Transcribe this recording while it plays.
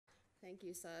Thank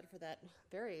you, Saad, for that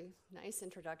very nice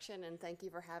introduction, and thank you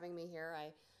for having me here.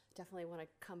 I definitely want to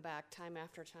come back time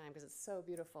after time because it's so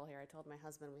beautiful here. I told my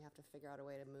husband we have to figure out a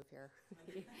way to move here.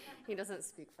 He doesn't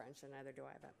speak French, and neither do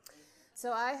I. But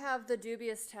so I have the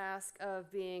dubious task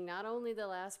of being not only the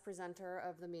last presenter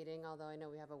of the meeting, although I know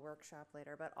we have a workshop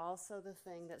later, but also the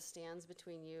thing that stands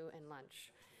between you and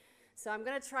lunch. So I'm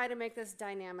going to try to make this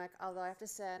dynamic, although I have to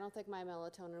say I don't think my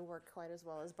melatonin worked quite as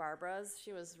well as Barbara's.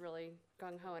 She was really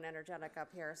gung-ho and energetic up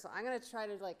here. So I'm going to try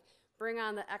to bring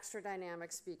on the extra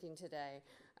dynamic speaking today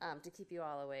to keep you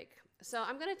all awake. So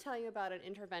I'm going to tell you about an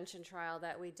intervention trial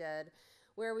that we did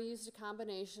where we used a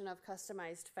combination of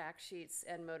customized fact sheets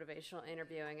and motivational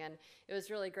interviewing. And it was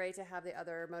really great to have the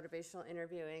other motivational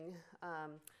interviewing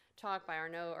talk by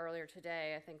Arnaud earlier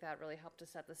today. I think that really helped to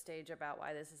set the stage about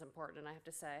why this is important. And I have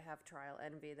to say, I have trial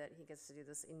envy that he gets to do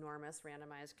this enormous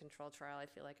randomized control trial. I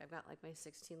feel like I've got my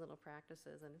 16 little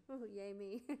practices and ooh, yay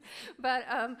me. But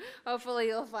hopefully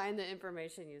you'll find the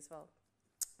information useful.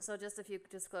 So just a few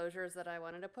disclosures that I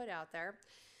wanted to put out there.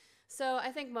 So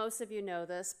I think most of you know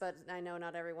this, but I know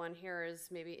not everyone here is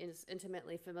maybe as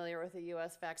intimately familiar with the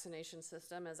U.S. vaccination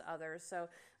system as others. So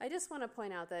I just want to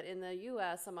point out that in the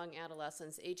U.S., among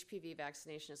adolescents, HPV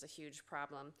vaccination is a huge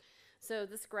problem. So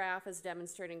this graph is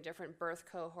demonstrating different birth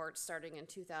cohorts starting in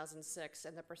 2006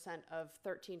 and the percent of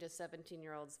 13 to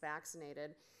 17-year-olds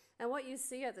vaccinated. And what you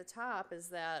see at the top is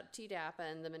that Tdap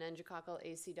and the meningococcal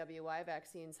ACWY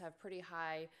vaccines have pretty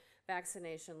high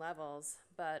vaccination levels,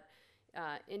 but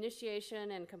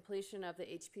initiation and completion of the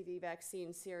HPV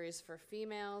vaccine series for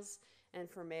females and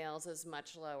for males is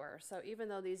much lower. So even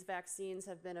though these vaccines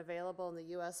have been available in the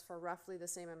U.S. for roughly the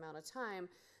same amount of time,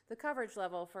 the coverage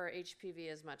level for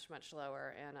HPV is much, much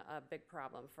lower and a big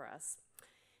problem for us.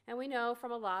 And we know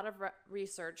from a lot of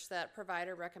research that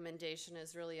provider recommendation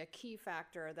is really a key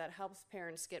factor that helps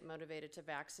parents get motivated to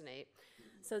vaccinate.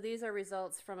 So these are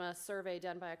results from a survey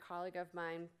done by a colleague of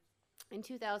mine in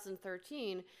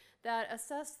 2013 that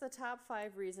assessed the top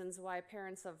 5 reasons why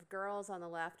parents of girls on the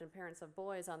left and parents of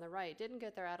boys on the right didn't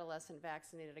get their adolescent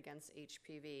vaccinated against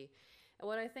HPV. And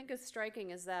what I think is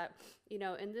striking is that,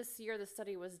 in this year the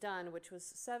study was done, which was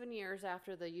 7 years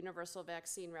after the universal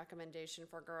vaccine recommendation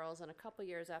for girls and a couple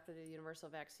years after the universal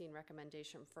vaccine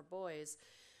recommendation for boys,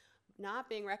 not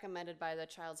being recommended by the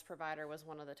child's provider was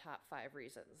one of the top 5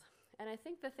 reasons. And I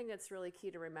think the thing that's really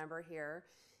key to remember here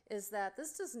is that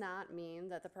this does not mean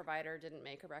that the provider didn't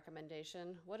make a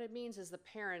recommendation. What it means is the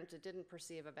parent didn't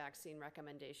perceive a vaccine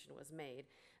recommendation was made.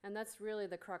 And that's really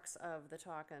the crux of the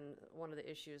talk and one of the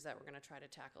issues that we're going to try to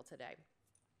tackle today.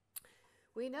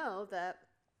 We know that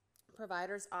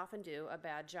providers often do a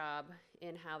bad job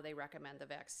in how they recommend the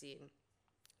vaccine.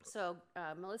 So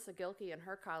Melissa Gilkey and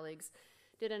her colleagues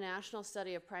did a national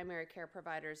study of primary care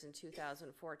providers in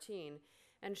 2014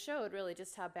 and showed really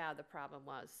just how bad the problem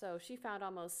was. So she found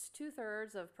almost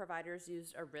 2/3 of providers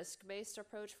used a risk-based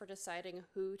approach for deciding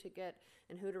who to get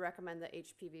and who to recommend the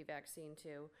HPV vaccine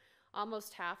to.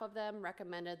 Almost half of them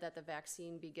recommended that the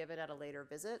vaccine be given at a later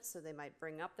visit. So they might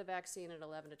bring up the vaccine at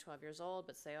 11 to 12 years old,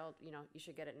 but say, oh, you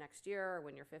should get it next year or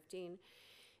when you're 15.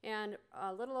 And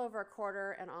a little over a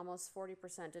quarter and almost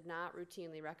 40% did not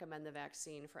routinely recommend the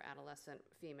vaccine for adolescent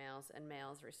females and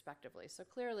males, respectively. So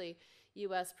clearly,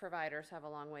 U.S. providers have a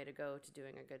long way to go to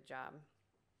doing a good job.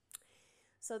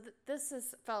 So this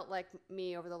has felt like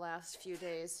me over the last few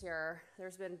days here.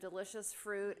 There's been delicious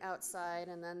fruit outside,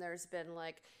 and then there's been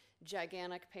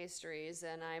gigantic pastries,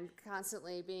 and I'm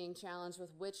constantly being challenged with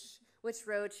which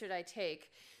road should I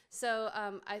take. So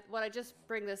what I just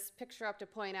bring this picture up to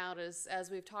point out is,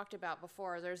 as we've talked about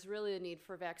before, there's really a need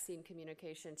for vaccine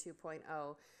communication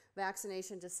 2.0.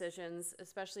 Vaccination decisions,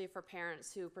 especially for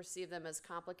parents who perceive them as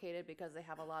complicated because they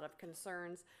have a lot of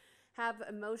concerns, have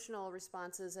emotional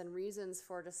responses and reasons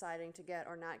for deciding to get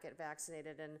or not get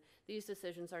vaccinated, and these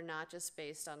decisions are not just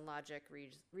based on logic,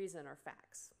 reason, or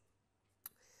facts.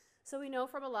 So we know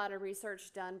from a lot of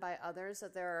research done by others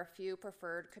that there are a few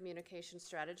preferred communication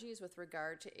strategies with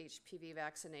regard to HPV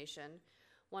vaccination.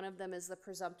 One of them is the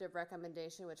presumptive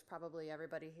recommendation, which probably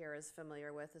everybody here is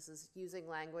familiar with. This is using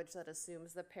language that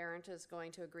assumes the parent is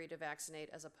going to agree to vaccinate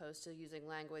as opposed to using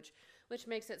language which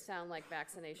makes it sound like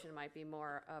vaccination might be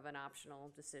more of an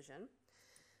optional decision.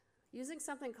 Using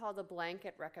something called the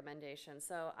blanket recommendation.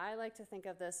 So I like to think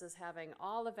of this as having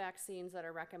all the vaccines that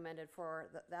are recommended for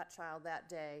that child that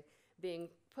day being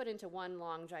put into one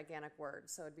long, gigantic word.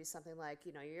 So it'd be something like,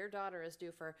 your daughter is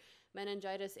due for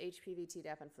meningitis, HPV,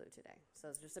 Tdap, and flu today.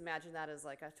 So just imagine that as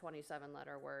like a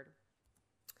 27-letter word.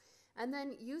 And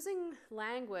then using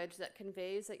language that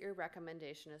conveys that your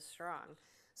recommendation is strong.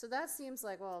 So that seems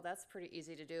like, well, that's pretty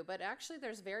easy to do, but actually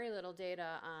there's very little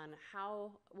data on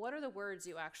what are the words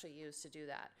you actually use to do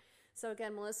that. So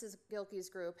again, Melissa Gilkey's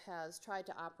group has tried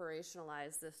to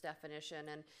operationalize this definition,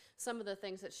 and some of the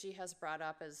things that she has brought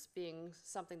up as being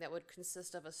something that would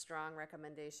consist of a strong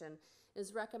recommendation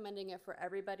is recommending it for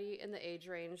everybody in the age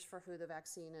range for who the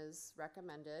vaccine is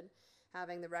recommended,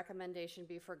 having the recommendation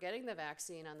be for getting the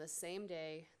vaccine on the same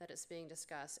day that it's being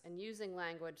discussed, and using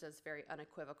language that's very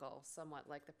unequivocal, somewhat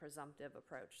like the presumptive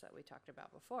approach that we talked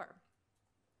about before.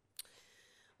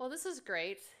 Well, this is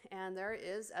great, and there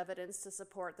is evidence to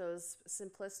support those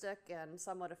simplistic and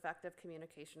somewhat effective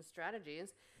communication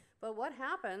strategies. But what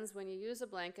happens when you use a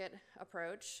blanket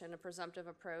approach and a presumptive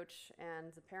approach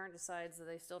and the parent decides that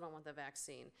they still don't want the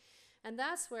vaccine? And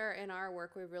that's where in our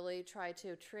work we really try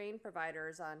to train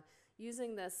providers on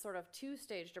using this sort of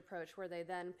two-staged approach where they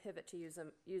then pivot to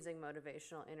using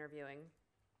motivational interviewing.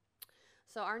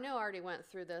 So Arnaud already went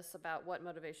through this about what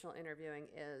motivational interviewing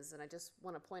is, and I just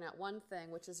want to point out one thing,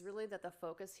 which is really that the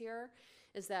focus here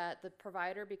is that the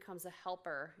provider becomes a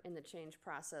helper in the change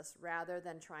process rather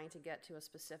than trying to get to a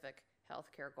specific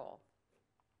healthcare goal.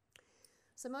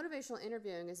 So motivational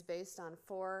interviewing is based on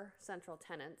 4 central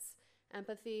tenets: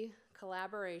 empathy,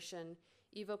 collaboration,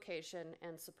 evocation,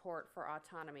 and support for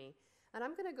autonomy. And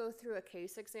I'm going to go through a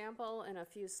case example in a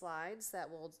few slides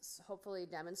that will hopefully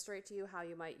demonstrate to you how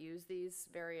you might use these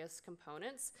various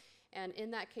components. And in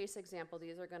that case example,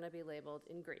 these are going to be labeled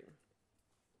in green.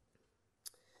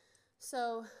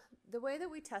 So the way that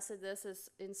we tested this is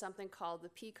in something called the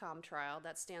PCOM trial.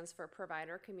 That stands for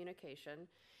Provider Communication.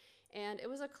 And it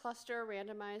was a cluster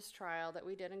randomized trial that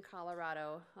we did in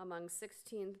Colorado among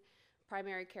 16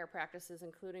 primary care practices,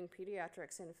 including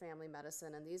pediatrics and family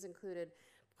medicine. And these included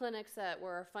clinics that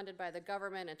were funded by the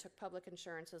government and took public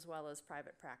insurance, as well as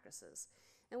private practices.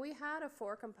 And we had a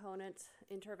 4-component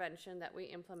intervention that we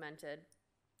implemented.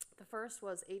 The first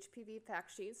was HPV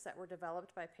fact sheets that were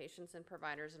developed by patients and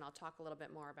providers, and I'll talk a little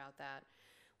bit more about that.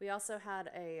 We also had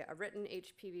a written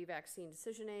HPV vaccine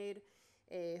decision aid,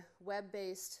 a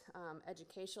web-based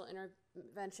educational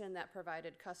intervention that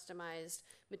provided customized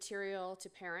material to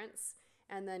parents,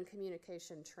 and then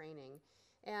communication training.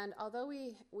 And although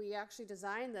we actually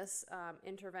designed this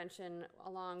intervention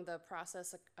along the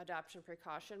process adoption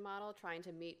precaution model, trying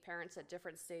to meet parents at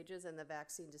different stages in the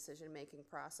vaccine decision-making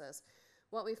process,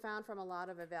 what we found from a lot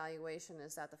of evaluation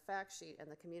is that the fact sheet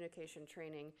and the communication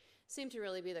training seem to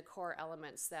really be the core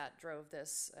elements that drove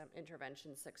this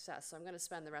intervention success. So I'm going to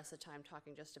spend the rest of the time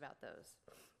talking just about those.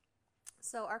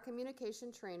 So our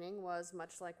communication training was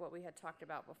much like what we had talked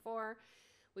about before.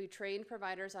 We trained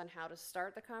providers on how to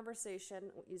start the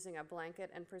conversation using a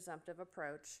blanket and presumptive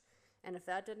approach. And if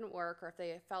that didn't work, or if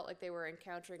they felt like they were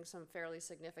encountering some fairly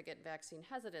significant vaccine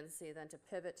hesitancy, then to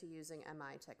pivot to using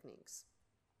MI techniques.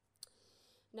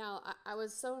 Now, I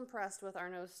was so impressed with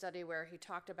Arnaud's study where he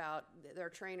talked about their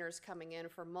trainers coming in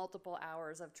for multiple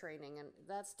hours of training, and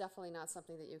that's definitely not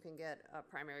something that you can get a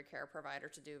primary care provider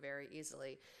to do very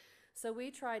easily. So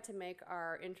we tried to make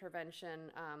our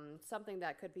intervention something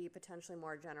that could be potentially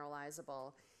more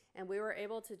generalizable. And we were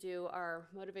able to do our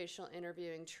motivational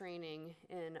interviewing training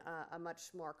in a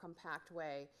much more compact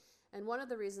way. And one of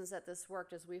the reasons that this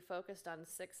worked is we focused on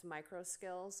 6 micro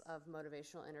skills of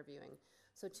motivational interviewing.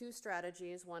 So 2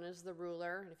 strategies. One is the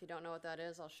ruler, and if you don't know what that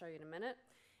is, I'll show you in a minute.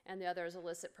 And the other is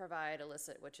elicit, provide,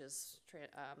 elicit, which is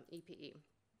EPE.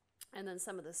 And then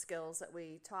some of the skills that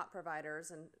we taught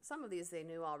providers, and some of these they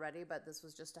knew already, but this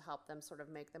was just to help them sort of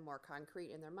make them more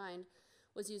concrete in their mind,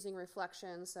 was using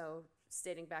reflection, so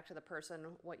stating back to the person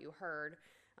what you heard.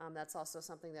 That's also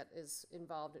something that is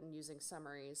involved in using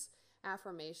summaries.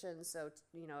 Affirmations, so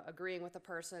agreeing with the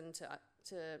person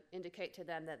to indicate to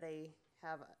them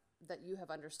that you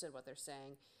have understood what they're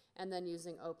saying, and then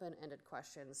using open-ended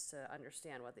questions to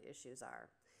understand what the issues are.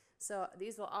 So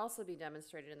these will also be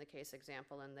demonstrated in the case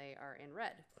example, and they are in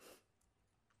red.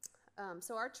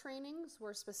 So our trainings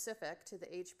were specific to the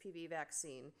HPV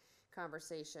vaccine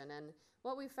conversation, and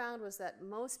what we found was that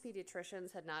most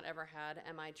pediatricians had not ever had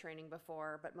MI training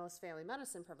before, but most family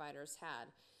medicine providers had.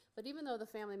 But even though the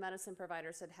family medicine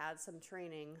providers had had some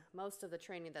training, most of the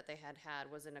training that they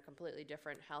had was in a completely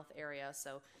different health area,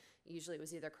 so usually it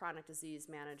was either chronic disease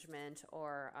management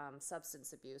or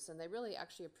substance abuse, and they really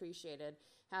actually appreciated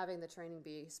having the training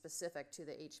be specific to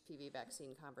the HPV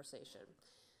vaccine conversation.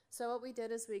 So what we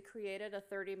did is we created a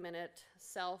 30-minute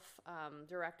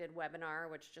self-directed webinar,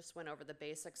 which just went over the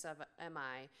basics of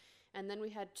MI. And then we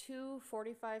had 2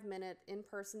 45-minute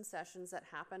in-person sessions that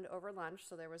happened over lunch,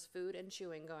 so there was food and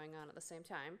chewing going on at the same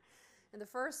time. In the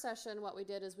first session, what we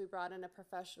did is we brought in a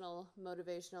professional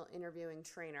motivational interviewing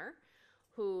trainer.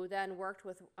 who then worked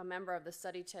with a member of the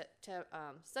study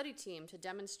team to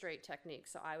demonstrate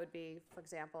techniques. So I would be, for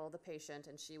example, the patient,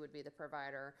 and she would be the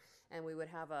provider, and we would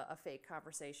have a fake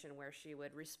conversation where she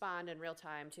would respond in real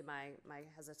time to my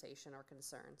hesitation or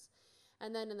concerns.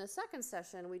 And then in the second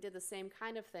session, we did the same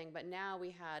kind of thing, but now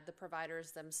we had the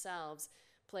providers themselves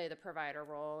play the provider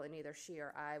role, and either she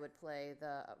or I would play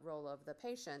the role of the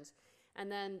patient. And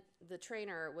then the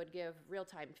trainer would give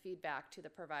real-time feedback to the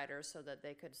providers so that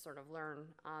they could sort of learn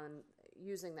on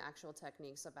using the actual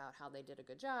techniques about how they did a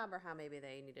good job or how maybe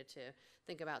they needed to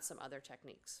think about some other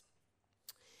techniques.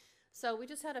 So we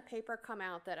just had a paper come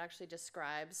out that actually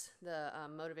describes the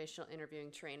motivational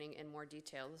interviewing training in more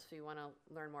detail. If you want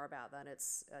to learn more about that,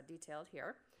 it's detailed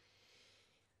here.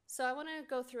 So I want to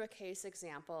go through a case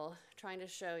example trying to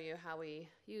show you how we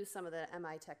use some of the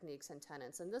MI techniques and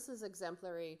tenets. And this is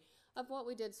exemplary of what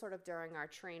we did sort of during our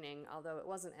training, although it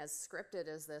wasn't as scripted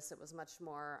as this. It was much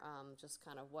more just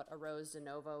kind of what arose de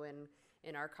novo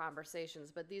in our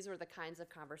conversations. But these were the kinds of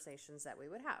conversations that we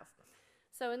would have.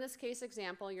 So in this case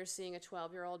example, you're seeing a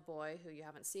 12-year-old boy who you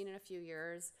haven't seen in a few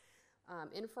years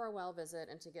in for a well visit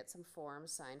and to get some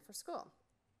forms signed for school.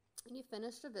 And you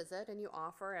finished a visit and you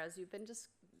offer, as you've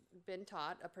been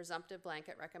taught, a presumptive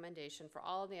blanket recommendation for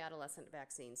all of the adolescent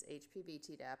vaccines, HPV,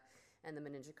 Tdap, and the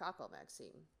meningococcal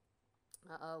vaccine.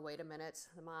 Wait a minute,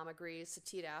 the mom agrees to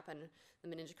Tdap and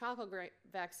the meningococcal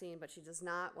vaccine, but she does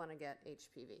not want to get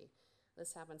HPV.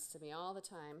 This happens to me all the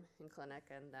time in clinic,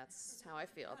 and that's how I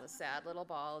feel, the sad little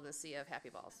ball in the sea of happy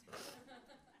balls.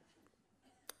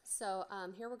 So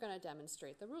here we're going to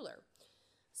demonstrate the ruler.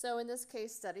 So in this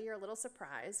case study, you're a little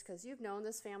surprised because you've known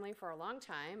this family for a long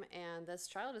time, and this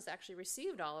child has actually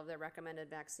received all of their recommended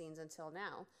vaccines until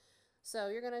now. So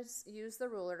you're going to use the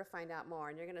ruler to find out more,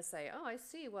 and you're going to say, oh, I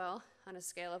see, well, on a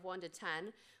scale of 1 to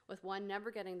 10, with 1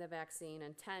 never getting the vaccine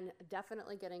and 10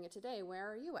 definitely getting it today, where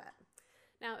are you at?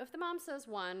 Now, if the mom says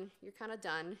 1, you're kind of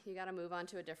done. You got to move on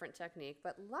to a different technique.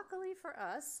 But luckily for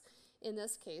us, in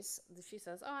this case, she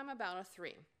says, oh, I'm about a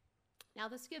 3. Now,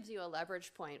 this gives you a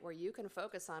leverage point where you can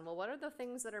focus on, well, what are the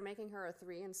things that are making her a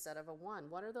 3 instead of a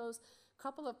 1? What are those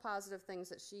couple of positive things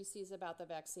that she sees about the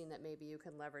vaccine that maybe you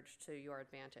can leverage to your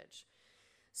advantage?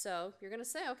 So you're going to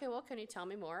say, okay, well, can you tell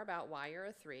me more about why you're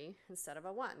a 3 instead of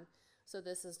a 1? So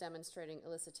this is demonstrating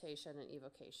elicitation and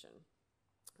evocation.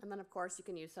 And then, of course, you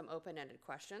can use some open-ended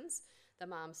questions. The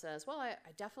mom says, well, I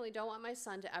definitely don't want my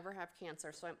son to ever have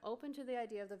cancer, so I'm open to the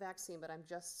idea of the vaccine, but I'm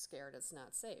just scared it's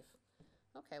not safe.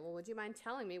 Okay, well, would you mind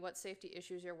telling me what safety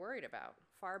issues you're worried about?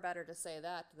 Far better to say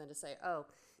that than to say, oh,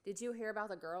 did you hear about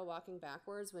the girl walking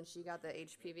backwards when she got the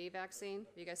HPV vaccine?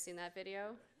 Have you guys seen that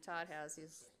video? Todd has.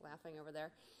 He's laughing over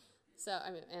there. So,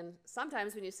 I mean, and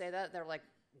sometimes when you say that, they're like,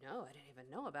 no, I didn't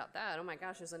even know about that. Oh my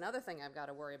gosh, there's another thing I've got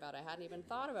to worry about I hadn't even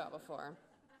thought about before.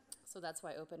 So that's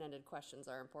why open-ended questions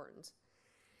are important.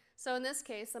 So in this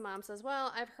case, the mom says,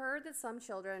 well, I've heard that some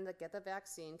children that get the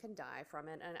vaccine can die from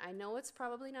it, and I know it's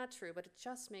probably not true, but it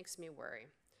just makes me worry.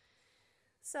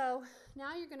 So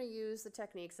now you're going to use the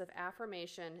techniques of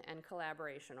affirmation and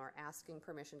collaboration, or asking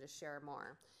permission to share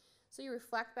more. So you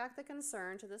reflect back the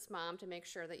concern to this mom to make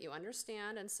sure that you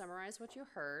understand and summarize what you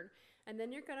heard, and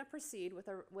then you're going to proceed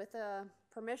with a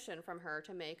permission from her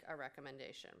to make a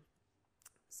recommendation.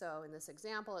 So in this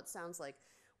example, it sounds like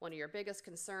one of your biggest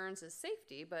concerns is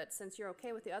safety, but since you're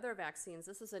okay with the other vaccines,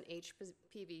 this is an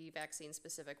HPV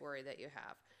vaccine-specific worry that you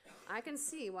have. I can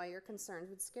see why your concerns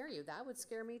would scare you. That would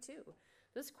scare me too.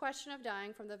 This question of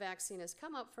dying from the vaccine has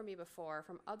come up for me before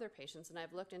from other patients, and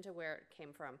I've looked into where it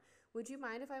came from. Would you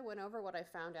mind if I went over what I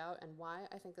found out and why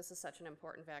I think this is such an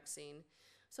important vaccine?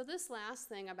 So this last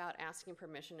thing about asking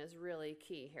permission is really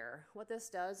key here. What this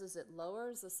does is it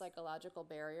lowers the psychological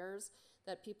barriers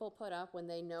that people put up when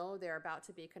they know they're about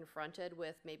to be confronted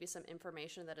with maybe some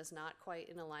information that is not quite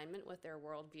in alignment with their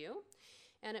worldview.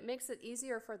 And it makes it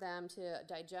easier for them to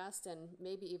digest and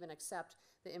maybe even accept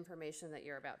the information that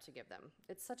you're about to give them.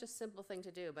 It's such a simple thing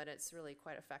to do, but it's really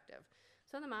quite effective.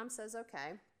 So the mom says,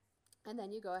 okay, and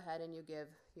then you go ahead and you give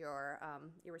your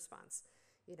response.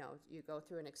 You know, you go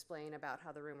through and explain about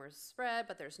how the rumors spread,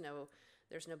 but there's no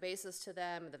basis to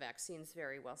them. The vaccine's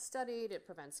very well studied. It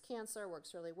prevents cancer,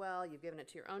 works really well. You've given it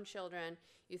to your own children.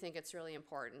 You think it's really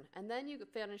important. And then you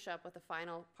finish up with the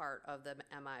final part of the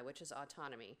MI, which is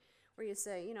autonomy, where you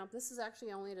say, you know, this is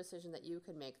actually only a decision that you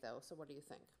can make, though, so what do you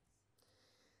think?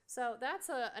 So that's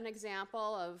an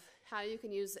example of how you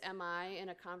can use MI in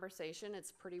a conversation.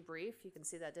 It's pretty brief. You can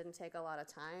see that didn't take a lot of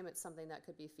time. It's something that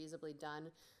could be feasibly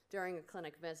done during a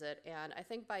clinic visit. And I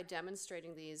think by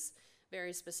demonstrating these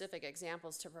very specific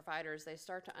examples to providers, they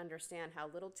start to understand how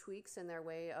little tweaks in their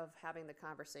way of having the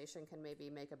conversation can maybe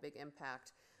make a big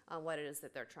impact on what it is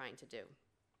that they're trying to do.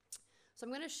 So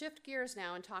I'm going to shift gears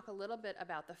now and talk a little bit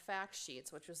about the fact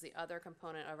sheets, which was the other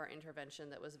component of our intervention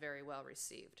that was very well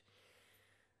received.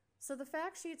 So the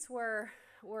fact sheets were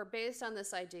based on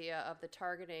this idea of the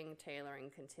targeting, tailoring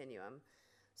continuum.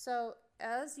 So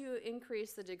as you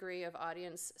increase the degree of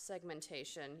audience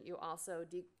segmentation, you also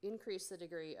increase the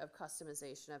degree of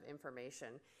customization of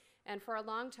information. And for a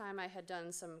long time, I had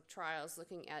done some trials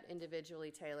looking at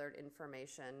individually tailored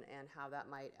information and how that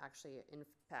might actually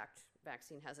impact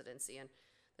vaccine hesitancy. And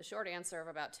the short answer of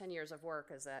about 10 years of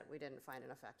work is that we didn't find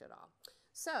an effect at all.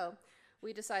 So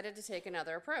we decided to take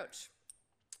another approach.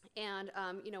 And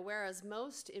whereas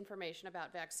most information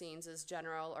about vaccines is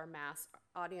general or mass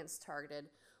audience targeted,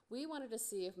 we wanted to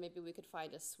see if maybe we could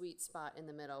find a sweet spot in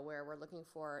the middle where we're looking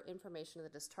for information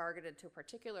that is targeted to a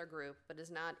particular group but is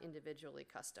not individually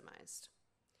customized.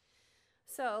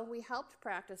 So we helped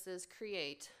practices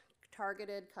create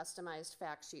targeted, customized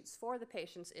fact sheets for the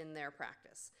patients in their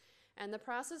practice. And the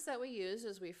process that we used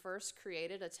is we first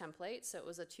created a template. So it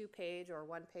was a 2-page or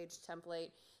 1-page template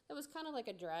that was kind of like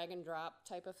a drag and drop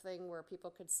type of thing where people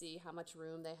could see how much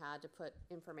room they had to put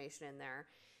information in there.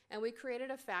 And we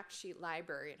created a fact sheet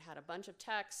library. It had a bunch of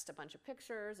text, a bunch of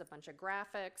pictures, a bunch of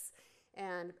graphics,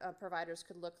 and providers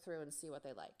could look through and see what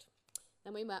they liked.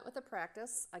 Then we met with the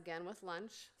practice, again with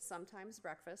lunch, sometimes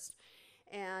breakfast,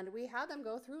 and we had them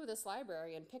go through this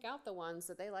library and pick out the ones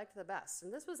that they liked the best.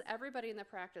 And this was everybody in the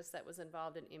practice that was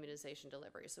involved in immunization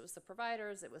delivery. So it was the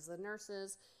providers, it was the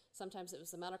nurses, sometimes it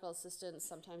was the medical assistants,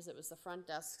 sometimes it was the front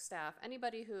desk staff,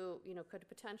 anybody who could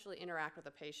potentially interact with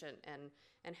a patient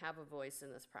and have a voice in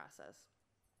this process.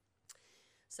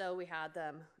 So we had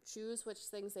them choose which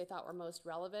things they thought were most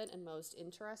relevant and most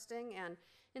interesting, and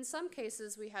in some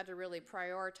cases we had to really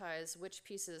prioritize which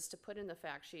pieces to put in the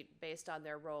fact sheet based on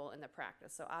their role in the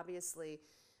practice. So obviously,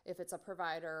 if it's a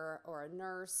provider or a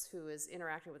nurse who is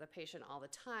interacting with a patient all the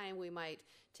time, we might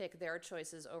take their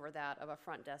choices over that of a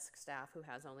front desk staff who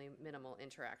has only minimal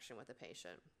interaction with the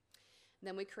patient.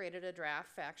 Then we created a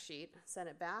draft fact sheet, sent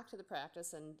it back to the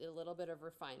practice, and did a little bit of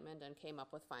refinement and came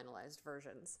up with finalized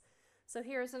versions. So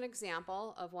here's an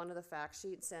example of one of the fact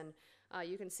sheets, and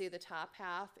you can see the top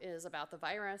half is about the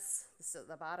virus, so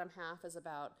the bottom half is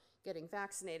about getting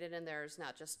vaccinated, and there's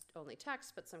not just only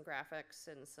text, but some graphics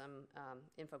and some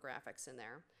infographics in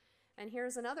there. And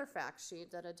here's another fact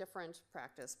sheet that a different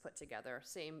practice put together,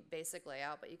 same basic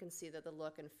layout, but you can see that the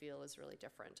look and feel is really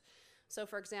different. So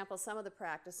for example, some of the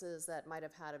practices that might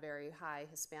have had a very high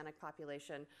Hispanic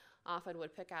population often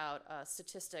would pick out a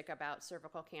statistic about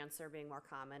cervical cancer being more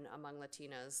common among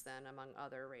Latinas than among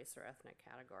other race or ethnic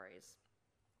categories.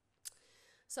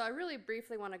 So I really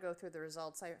briefly want to go through the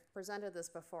results. I presented this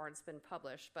before and it's been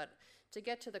published, but to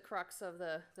get to the crux of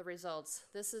the results,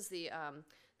 this is the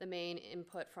main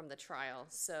input from the trial.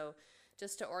 So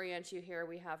just to orient you here,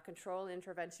 we have control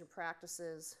intervention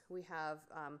practices, we have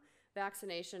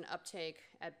vaccination uptake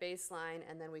at baseline,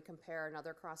 and then we compare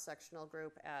another cross-sectional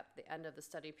group at the end of the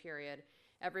study period.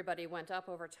 Everybody went up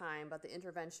over time, but the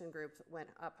intervention groups went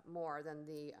up more than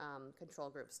the control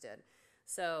groups did.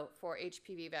 So for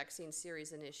HPV vaccine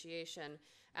series initiation,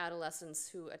 adolescents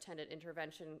who attended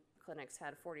intervention clinics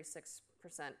had 46%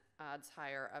 odds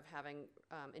higher of having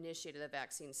initiated the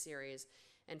vaccine series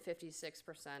and 56%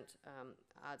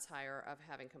 odds higher of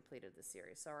having completed the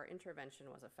series. So our intervention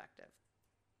was effective.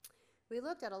 We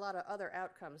looked at a lot of other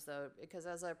outcomes, though, because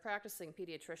as a practicing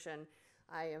pediatrician,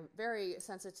 I am very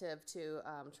sensitive to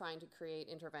trying to create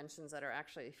interventions that are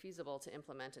actually feasible to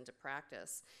implement into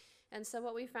practice. And so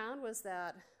what we found was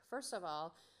that, first of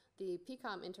all, the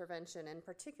PCOM intervention, and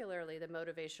particularly the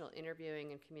motivational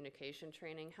interviewing and communication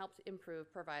training, helped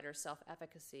improve provider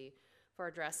self-efficacy for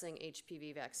addressing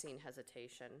HPV vaccine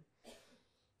hesitation.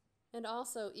 And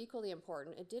also, equally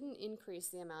important, it didn't increase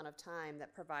the amount of time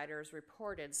that providers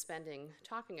reported spending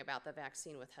talking about the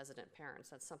vaccine with hesitant parents.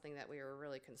 That's something that we were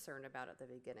really concerned about at the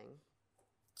beginning.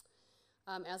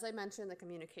 As I mentioned, the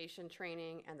communication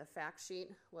training and the fact sheet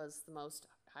was the most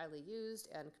highly used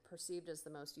and perceived as the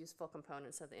most useful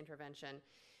components of the intervention.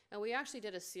 And we actually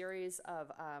did a series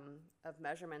of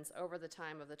measurements over the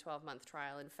time of the 12-month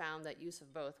trial and found that use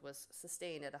of both was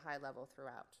sustained at a high level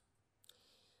throughout.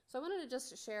 So I wanted to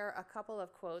just share a couple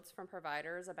of quotes from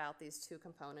providers about these two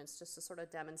components just to sort of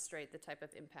demonstrate the type of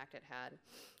impact it had.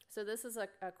 So this is a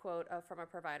quote from a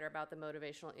provider about the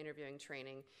motivational interviewing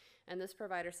training. And this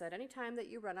provider said, anytime that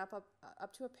you run up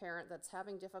to a parent that's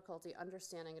having difficulty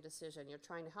understanding a decision you're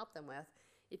trying to help them with,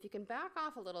 if you can back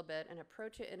off a little bit and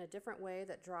approach it in a different way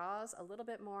that draws a little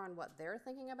bit more on what they're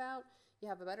thinking about, you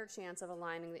have a better chance of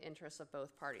aligning the interests of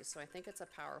both parties. So I think it's a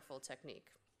powerful technique.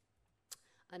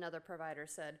 Another provider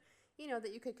said,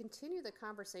 that you could continue the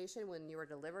conversation when you were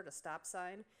delivered a stop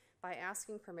sign by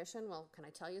asking permission. Well, can I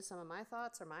tell you some of my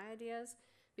thoughts or my ideas?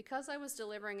 Because I was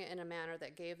delivering it in a manner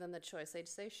that gave them the choice, they'd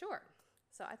say, sure.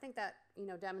 So I think that,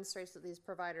 demonstrates that these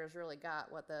providers really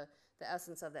got what the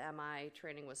essence of the MI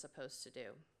training was supposed to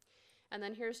do. And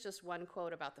then here's just one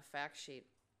quote about the fact sheet.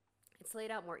 It's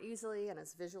laid out more easily and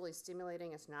it's visually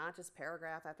stimulating. It's not just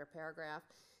paragraph after paragraph.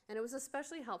 And it was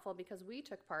especially helpful because we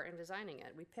took part in designing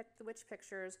it. We picked which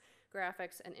pictures,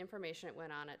 graphics, and information it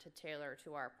went on it to tailor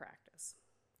to our practice.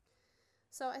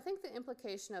 So I think the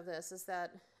implication of this is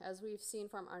that, as we've seen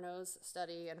from Arnaud's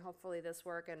study and hopefully this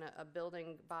work and a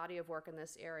building body of work in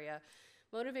this area,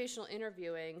 motivational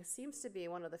interviewing seems to be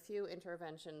one of the few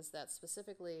interventions that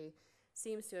specifically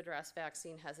seems to address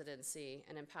vaccine hesitancy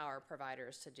and empower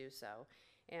providers to do so.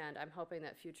 And I'm hoping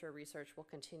that future research will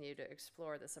continue to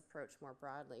explore this approach more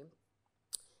broadly.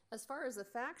 As far as the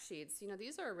fact sheets,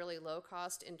 these are a really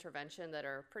low-cost intervention that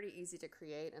are pretty easy to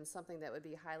create and something that would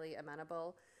be highly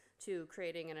amenable to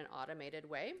creating in an automated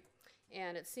way.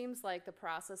 And it seems like the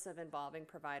process of involving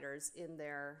providers in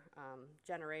their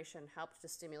generation helped to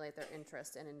stimulate their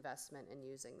interest and investment in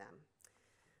using them.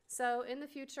 So in the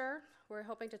future, we're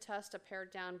hoping to test a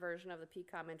pared down version of the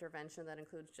PCOM intervention that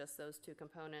includes just those two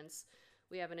components.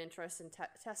 We have an interest in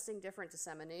testing different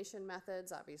dissemination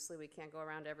methods. Obviously, we can't go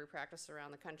around to every practice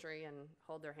around the country and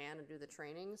hold their hand and do the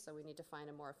training, so we need to find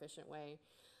a more efficient way.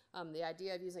 The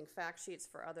idea of using fact sheets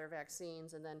for other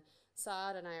vaccines, and then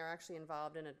Saad and I are actually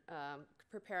involved in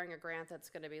preparing a grant that's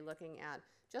going to be looking at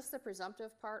just the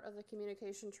presumptive part of the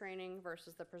communication training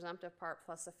versus the presumptive part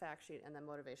plus the fact sheet and then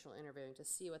motivational interviewing to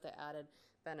see what the added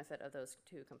benefit of those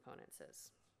two components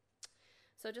is.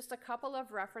 So just a couple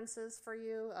of references for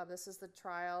you. This is the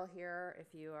trial here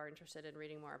if you are interested in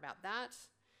reading more about that.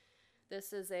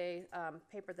 This is a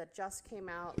paper that just came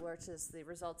out, which is the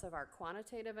results of our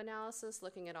quantitative analysis,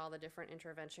 looking at all the different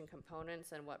intervention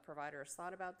components and what providers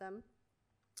thought about them.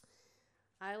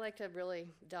 I like to really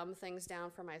dumb things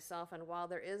down for myself, and while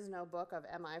there is no book of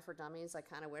MI for dummies, I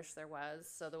kind of wish there was.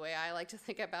 So the way I like to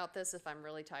think about this, if I'm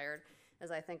really tired,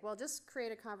 is I think, well, just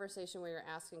create a conversation where you're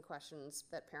asking questions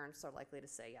that parents are likely to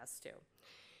say yes to.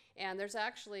 And there's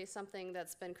actually something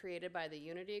that's been created by the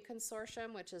Unity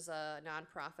Consortium, which is a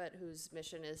nonprofit whose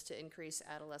mission is to increase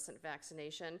adolescent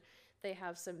vaccination. They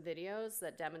have some videos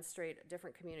that demonstrate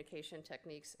different communication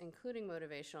techniques, including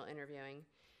motivational interviewing.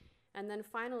 And then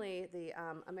finally, the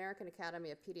American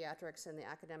Academy of Pediatrics and the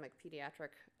Academic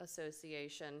Pediatric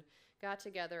Association got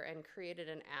together and created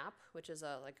an app, which is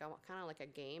kind of like a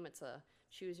game. It's a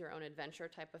choose your own adventure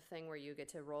type of thing where you get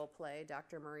to role play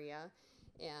Dr. Maria.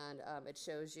 And it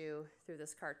shows you through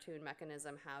this cartoon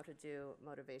mechanism how to do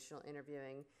motivational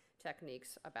interviewing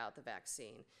techniques about the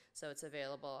vaccine. So it's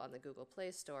available on the Google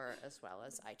Play Store as well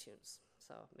as iTunes.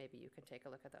 So maybe you can take a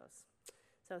look at those.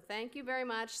 So thank you very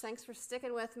much. Thanks for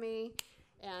sticking with me,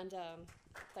 and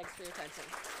thanks for your attention.